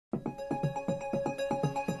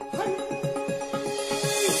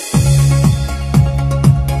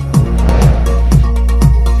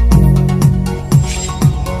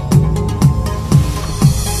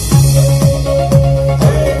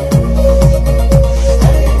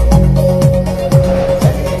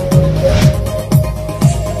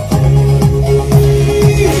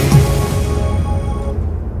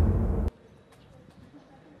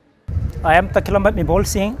I am Mibol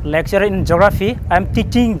Singh, lecturer in geography. I am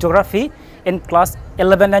teaching geography in class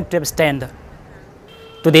 11 and 12 standard.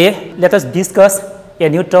 Today, let us discuss a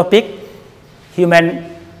new topic,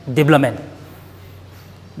 human development.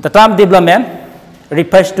 The term development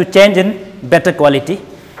refers to change in better quality.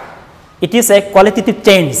 It is a qualitative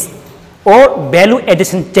change or value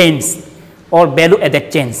addition change or value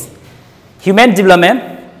added change. Human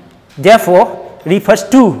development, therefore, refers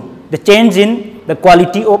to the change in the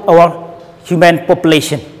quality of our human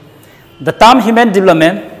population. The term human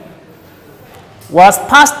development was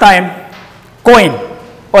first time coined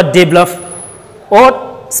or developed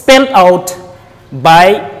or spelled out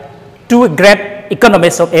by two great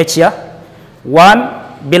economists of Asia.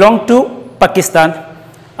 One belonged to Pakistan,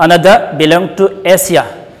 another belonged to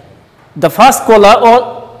Asia. The first scholar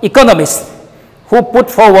or economist who put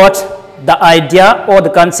forward the idea or the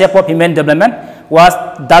concept of human development was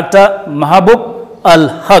Dr. Mahbub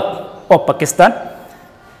al-Haq of Pakistan.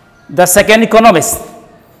 The second economist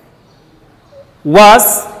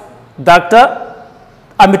was Dr.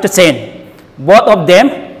 Amartya Sen. Both of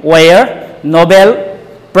them were Nobel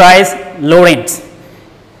Prize laureates.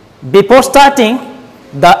 Before starting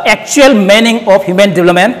the actual meaning of human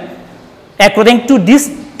development, according to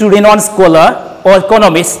this two renowned scholar or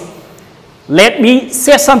economist, let me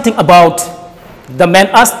say something about the main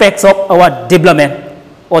aspects of our development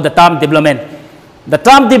or the term development. The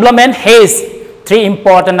term development has three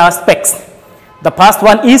important aspects. The first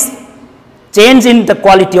one is change in the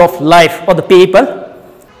quality of life of the people.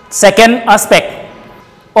 Second aspect,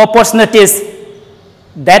 opportunities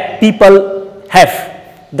that people have.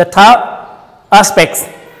 The third aspect,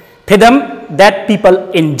 freedom that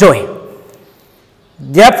people enjoy.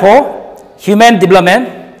 Therefore, human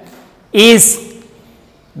development is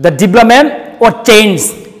the development or change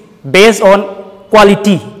based on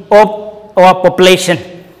quality of our population.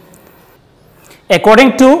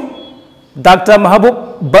 According to Dr.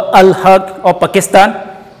 Mahbub al-Haq of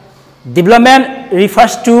Pakistan, development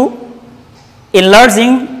refers to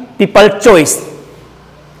enlarging people's choice,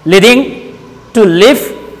 leading to live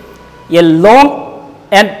a long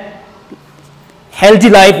and healthy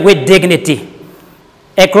life with dignity.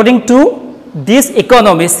 According to this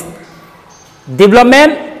economist,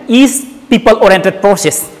 development is people-oriented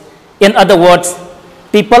process. In other words,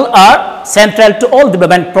 people are central to all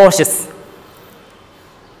development process.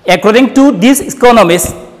 According to this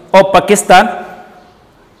economist of Pakistan,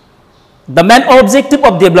 the main objective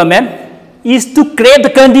of development is to create the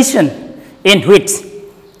condition in which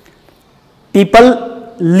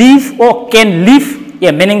people live or can live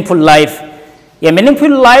a meaningful life. A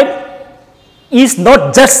meaningful life is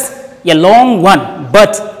not just a long one,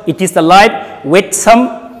 but it is a life with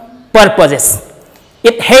some purposes.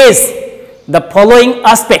 It has the following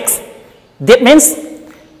aspects. That means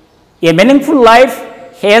a meaningful life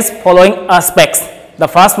has following aspects. The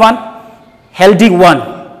first one, healthy one.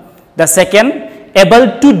 The second,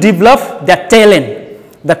 able to develop their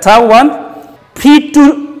talent. The third one, free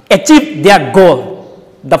to achieve their goal.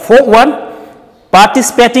 The fourth one,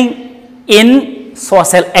 participating in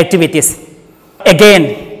social activities.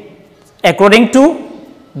 Again, according to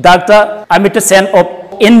Dr. Amartya Sen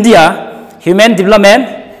of India, human development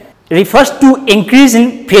refers to increase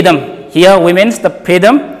in freedom. Here we mean the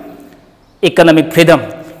freedom, economic freedom.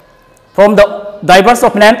 From the diverse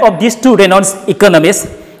opinion of these two renowned economists,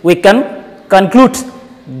 we can conclude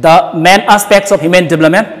the main aspects of human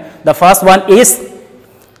development. The first one is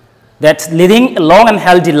that living a long and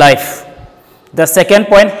healthy life. The second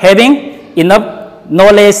point, having enough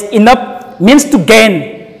knowledge, enough means to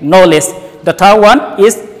gain knowledge. The third one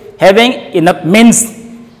is having enough means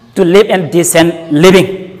to live and decent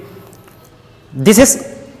living. This is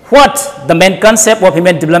what the main concept of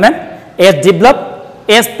human development is developed,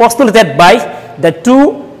 as postulated by the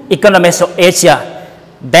two economists of Asia.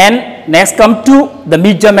 Then next come to the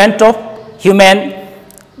measurement of human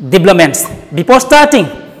developments. Before starting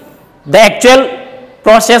the actual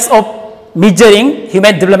process of measuring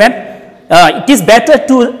human development, it is better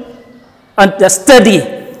to study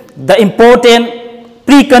the important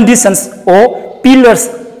preconditions or pillars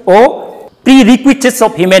or prerequisites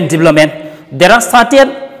of human development. There are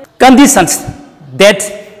certain conditions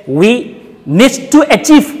that we need to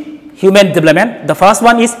achieve human development. The first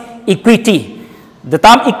one is equity. The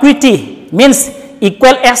term equity means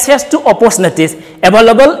equal access to opportunities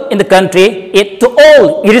available in the country to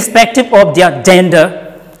all, irrespective of their gender,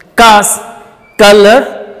 caste, color,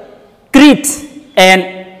 creed,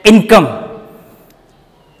 and income.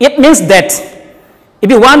 It means that if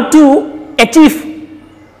you want to achieve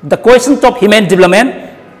the quotient of human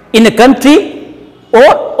development in a country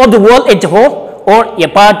or of the world as a whole or a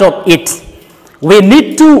part of it, we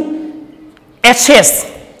need to access,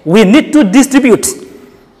 we need to distribute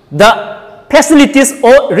the facilities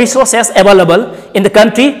or resources available in the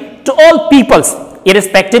country to all peoples,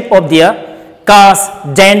 irrespective of their caste,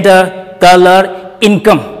 gender, color,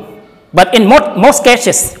 income. But in most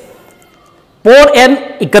cases, poor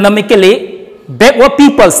and economically backward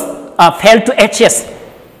peoples are failed to access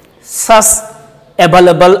such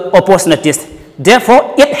available opportunities.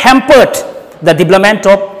 Therefore, it hampered the development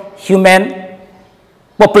of human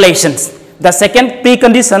populations. The second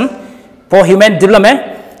precondition for human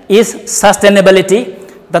development is sustainability.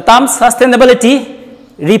 The term sustainability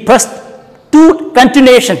refers to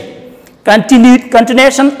continuation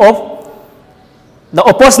of the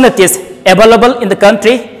opportunities available in the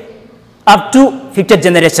country up to future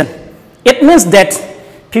generation. It means that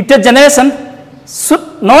future generation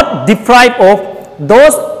should not deprive of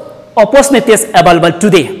those opportunities available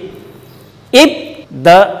today. If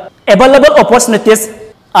the available opportunities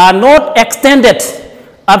are not extended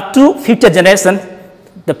up to future generation,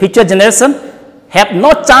 the future generation have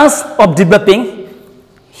no chance of developing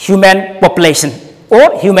human population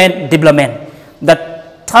or human development. The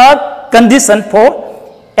third condition for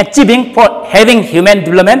having human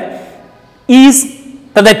development is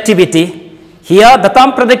productivity. Here the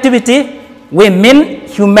term productivity, we mean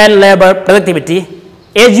human labor productivity.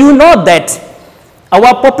 As you know that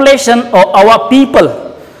our population or our people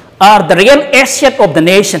are the real asset of the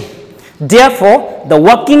nation. Therefore, the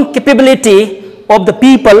working capability of the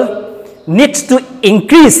people needs to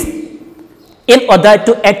increase in order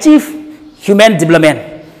to achieve human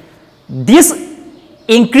development. This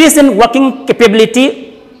increase in working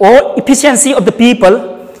capability or efficiency of the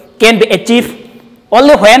people can be achieved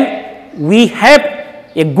only when we have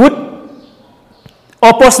a good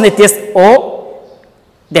opportunities or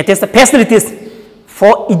that is the facilities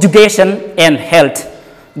for education and health.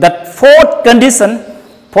 The fourth condition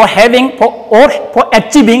for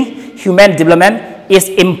achieving human development is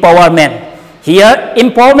empowerment. Here,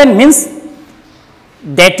 empowerment means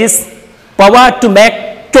that is power to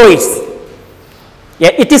make choice.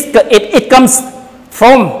 Yeah, it comes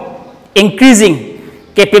from increasing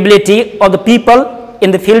capability of the people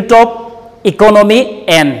in the field of economy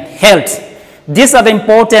and health. These are the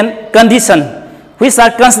important conditions which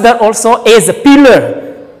are considered also as a pillar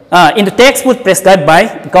in the textbook prescribed by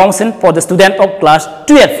the Council for the student of class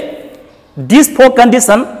 12. These four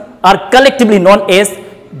conditions are collectively known as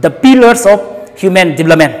the pillars of human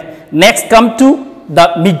development. Next come to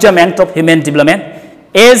the measurement of human development.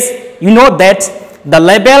 As you know that the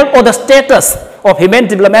level or the status of human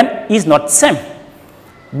development is not same.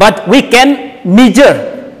 But we can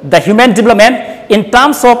measure the human development in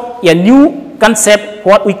terms of a new concept,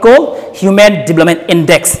 what we call human development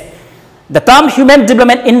index. The term human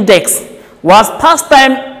development index was first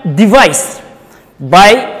time devised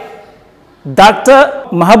by Dr.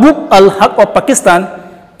 Mahbub al-Haq of Pakistan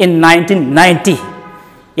in 1990.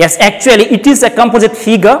 Yes, actually it is a composite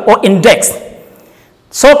figure or index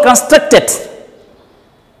so constructed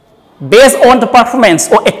based on the performance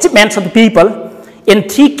or achievements of the people in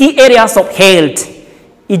three key areas of health,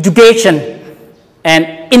 education,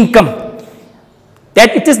 and income.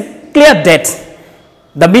 That it is clear that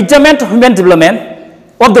the measurement of human development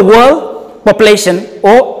of the world population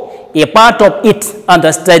or a part of it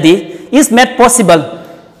under study is made possible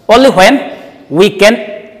only when we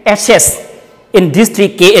can assess in these three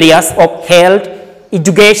key areas of health,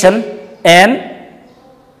 education, and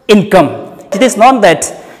income. It is known that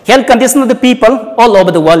health condition of the people all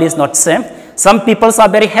over the world is not same. Some people are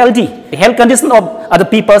very healthy. The health condition of other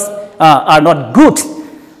people are not good.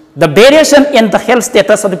 The variation in the health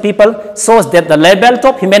status of the people shows that the level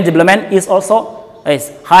of human development is also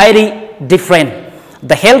highly different.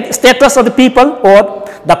 The health status of the people or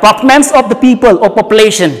the performance of the people or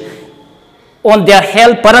population on their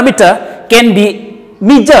health parameter can be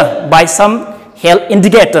measured by some health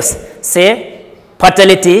indicators, say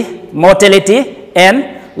fertility, mortality,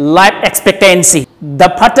 and life expectancy. The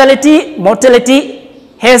fertility, mortality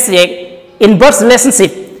has an inverse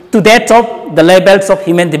relationship to that of the levels of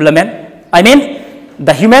human development. I mean,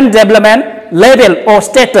 the human development level or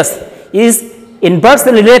status is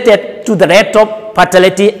inversely related to the rate of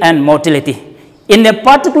fertility and mortality. In a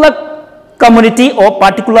particular community or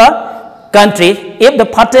particular country, if the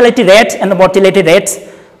fertility rate and the mortality rates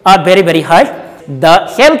are very, very high, the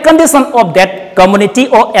health condition of that community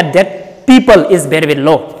or at that people is very, very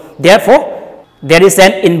low. Therefore, there is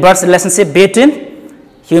an inverse relationship between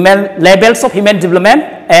human levels of human development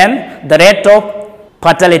and the rate of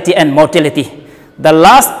fertility and mortality. The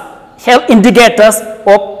last health indicators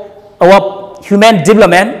of our human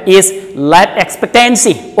development is life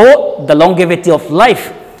expectancy or the longevity of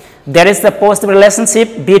life. There is a positive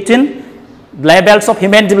relationship between levels of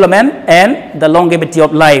human development and the longevity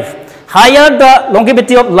of life. Higher the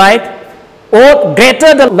longevity of life or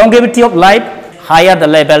greater the longevity of life, higher the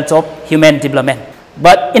levels of human development.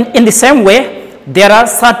 But in the same way, there are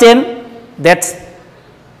certain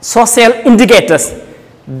social indicators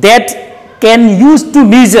that can use to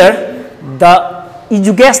measure the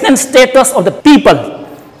educational status of the people.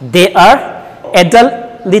 They are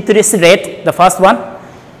adult literacy rate, the first one,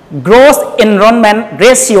 gross enrollment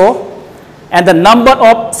ratio, and the number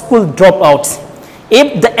of school dropouts.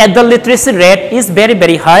 If the adult literacy rate is very,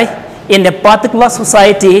 very high in a particular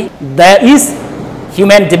society, there is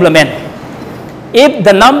human development. If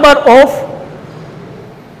the number of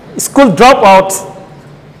school dropouts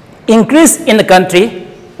increase in the country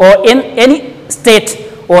or in any state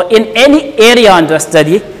or in any area under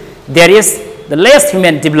study, there is the less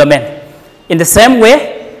human development. In the same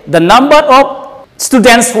way, the number of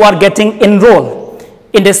students who are getting enrolled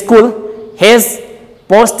in the school has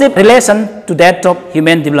positive relation to that of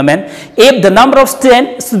human development. If the number of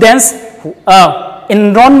students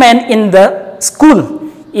enrollment in the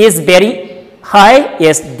school is very high,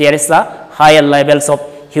 yes, there is a higher levels of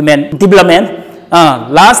human development.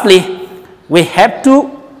 Lastly, we have to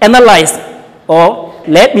analyze, or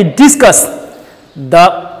let me discuss the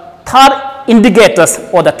third indicators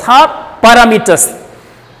or the third parameters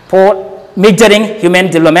for measuring human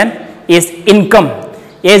development is income.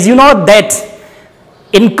 As you know that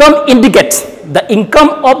income indicates the income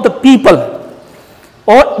of the people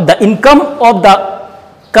or the income of the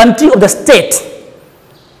country or the state,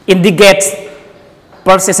 indicates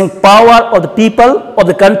purchasing power of the people of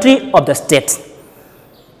the country of the state.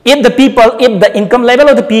 If the income level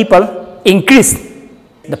of the people increase,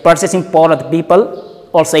 the purchasing power of the people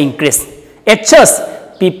also increase. At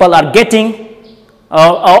just people are getting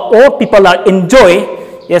or people are enjoying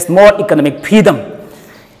more economic freedom.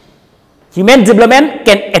 Human development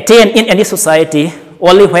can attain in any society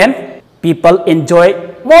only when people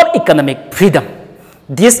enjoy more economic freedom.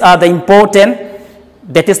 These are the important,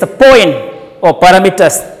 that is the point or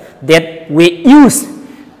parameters that we use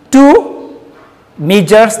to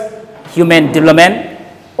measure human development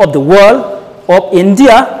of the world, of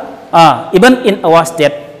India, even in our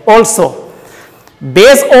state also.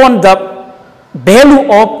 Based on the value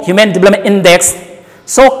of human development index,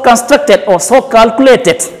 so constructed or so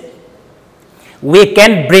calculated, we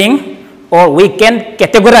can bring or we can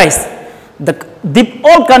categorize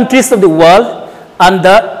all countries of the world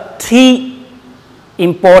under three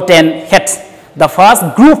important heads. The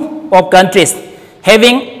first group of countries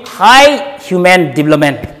having high human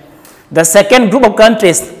development. The second group of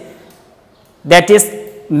countries, that is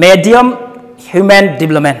medium human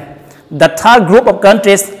development. The third group of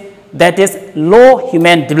countries, that is low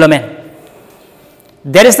human development.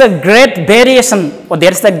 There is a great variation or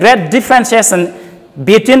there is a great differentiation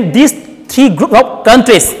between these three groups of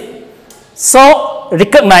countries, so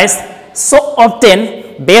recognized, so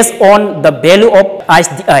obtained based on the value of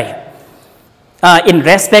ISDI in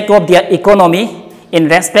respect of their economy, in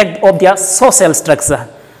respect of their social structure.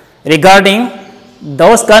 Regarding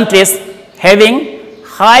those countries having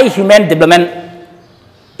high human development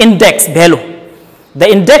index value, the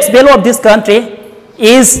index value of this country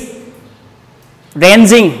is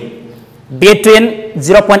ranging between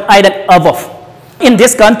 0.8 and above. In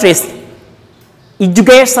these countries,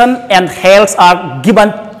 education and health are given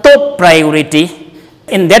top priority.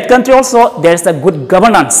 In that country also, there is a good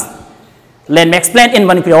governance. Let me explain in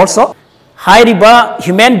Manipur also. High riba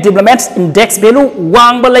human development index value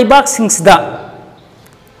wang balaibak singsda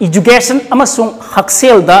education amasung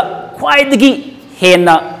haksel da kwaidagi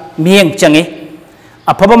hena mieng changi.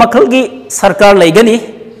 Apaba makalgi sarkar laigani,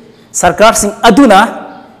 sarkar sing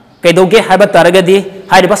aduna kaidoge haiba taragadi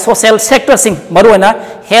haiba social sector sing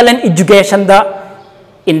maruana health and education da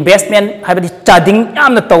investment haiba chading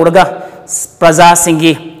yamna tauraga praja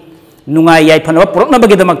singi nungai yai phanwa purokna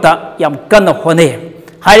bagi damakta yam kanna hone.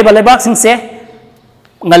 Haiba lebak sing se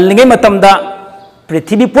ngallingai matamda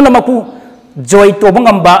prithibhi punamaku joy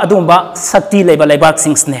tobangamba adumba sakti leba lebak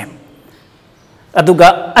sing sne.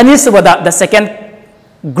 Aduga anisubada, the second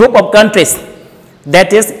group of countries,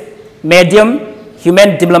 that is medium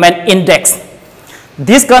Human Development Index.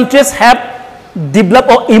 These countries have developed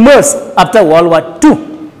or emerged after World War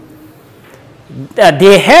II.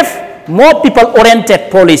 They have more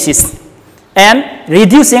people-oriented policies and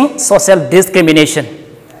reducing social discrimination.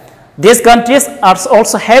 These countries are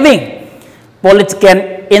also having political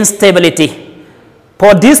instability.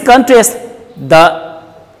 For these countries, the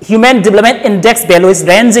Human Development Index value is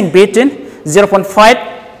ranging between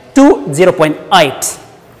 0.5 to 0.8.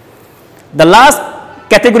 The last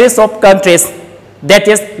categories of countries, that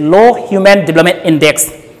is low Human Development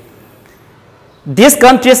Index. These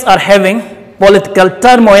countries are having political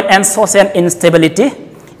turmoil and social instability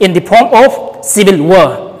in the form of civil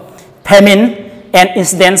war, famine, and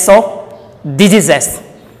incidents of diseases.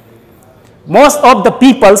 Most of the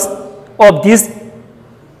peoples of these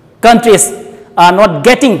countries are not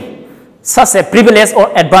getting such a privilege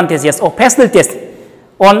or advantages or facilities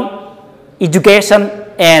on education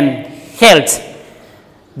and health.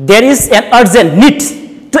 There is an urgent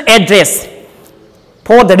need to address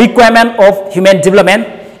for the requirement of human development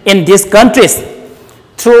in these countries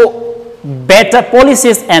through better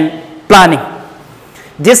policies and planning.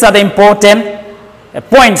 These are the important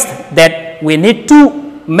points that we need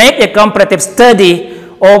to make a comparative study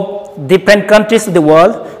of different countries of the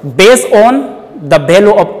world based on the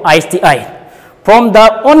value of XII. From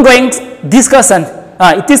the ongoing discussion,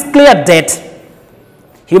 it is clear that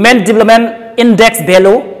Human Development Index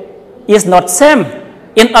value is not same.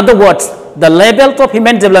 In other words, the level of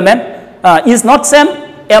human development is not same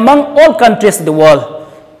among all countries of the world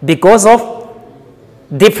because of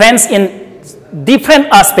difference in different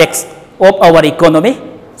aspects of our economy,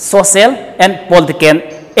 social and political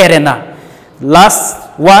arena.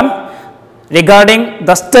 Last one, regarding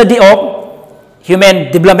the study of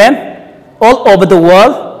human development all over the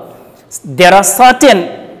world, there are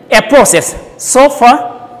certain approaches so far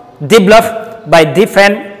developed by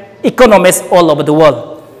different economists all over the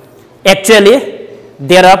world. Actually,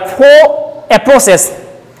 there are 4 approaches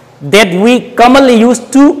that we commonly use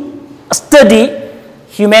to study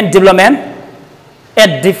human development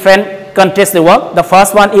at different countries of the world. The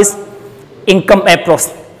first one is income approach.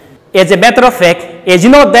 As a matter of fact, as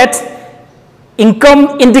you know that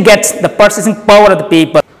income indicates the purchasing power of the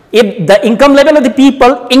people. If the income level of the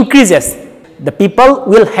people increases, the people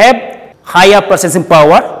will have higher purchasing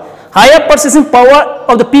power. Higher purchasing power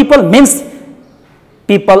of the people means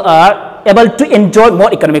people are able to enjoy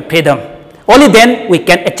more economic freedom. Only then we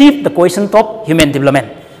can achieve the quotient of human development.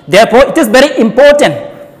 Therefore, it is very important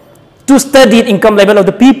to study the income level of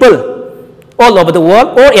the people all over the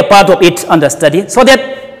world or a part of it under study so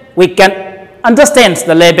that we can understand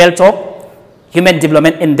the levels of human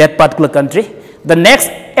development in that particular country. The next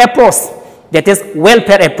approach, that is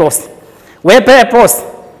welfare approach. Welfare approach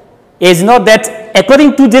is not that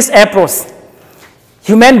according to this approach,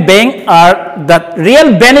 human beings are the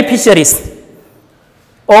real beneficiaries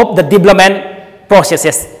of the development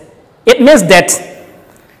processes. It means that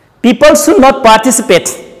people should not participate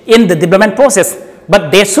in the development process,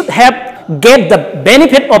 but they should get the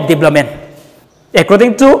benefit of development.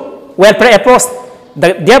 According to welfare approach,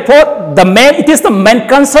 therefore, it is the main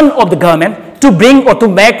concern of the government to bring or to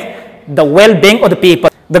make the well-being of the people.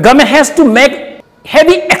 The government has to make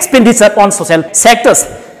heavy expenditure on social sectors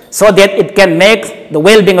so that it can make the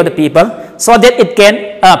well-being of the people, so that it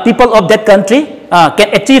can people of that country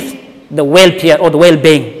can achieve the welfare or the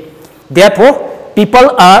well-being. Therefore,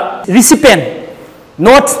 people are recipient,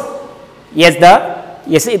 not that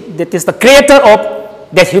is the creator of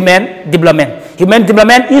the human development. Human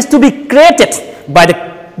development is to be created by the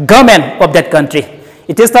government of that country.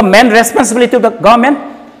 It is the main responsibility of the government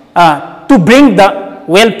to bring the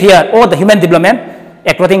welfare or the human development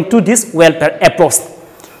according to this welfare approach.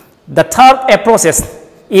 The third approach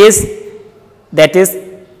is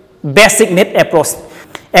basic need approach.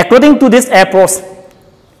 According to this approach,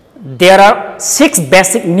 there are 6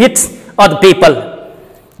 basic needs of the people.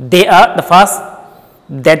 They are the first,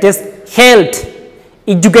 that is health,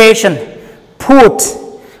 education, food,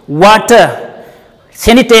 water,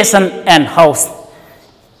 sanitation, and house.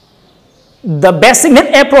 The basic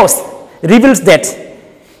need approach reveals that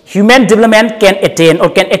human development can attain or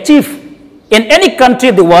can achieve in any country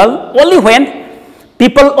of the world only when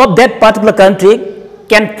people of that particular country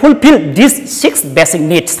can fulfill these 6 basic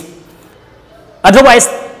needs. Otherwise,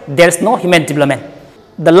 there is no human development.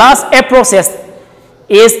 The last approach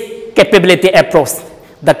is capability approach.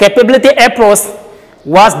 The capability approach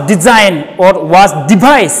was designed or was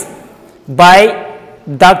devised by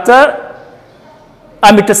Dr.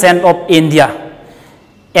 Amrita Sen of India.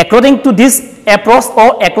 According to this approach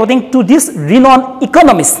or according to this renowned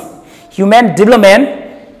economist, human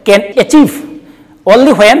development can achieve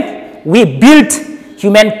only when we build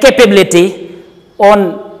human capability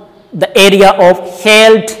on the area of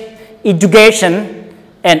health, education,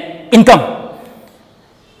 and income.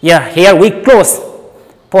 Yeah, here we close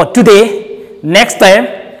for today. Next time,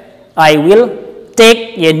 I will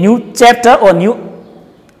take a new chapter or new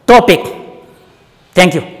topic.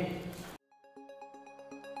 Thank you.